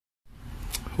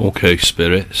Okay,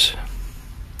 spirits,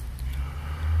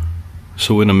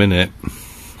 so in a minute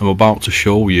I'm about to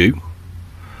show you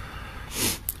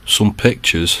some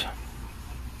pictures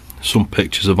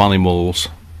of animals,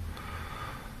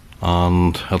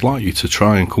 and I'd like you to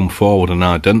try and come forward and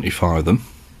identify them.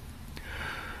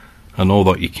 I know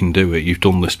that you can do it, you've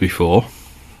done this before.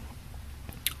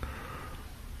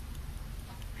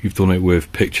 You've done it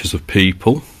with pictures of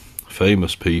people,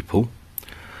 famous people,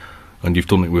 and you've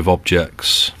done it with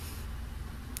objects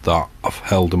that I've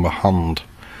held in my hand.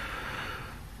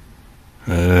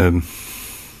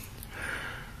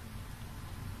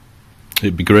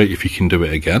 It'd be great if you can do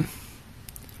it again.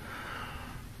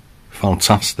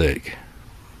 Fantastic.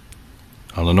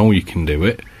 And I know you can do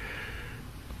it.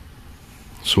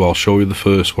 So I'll show you the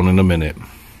first one in a minute.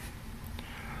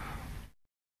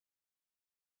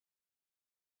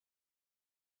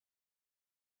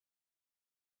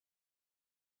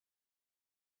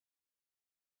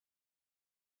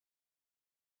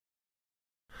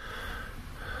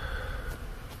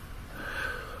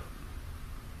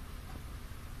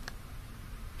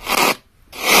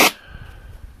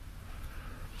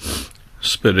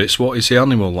 Spirits, what is the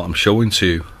animal that I'm showing to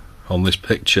you on this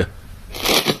picture?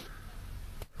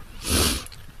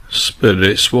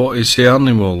 Spirits, what is the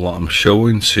animal that I'm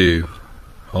showing to you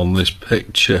on this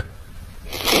picture?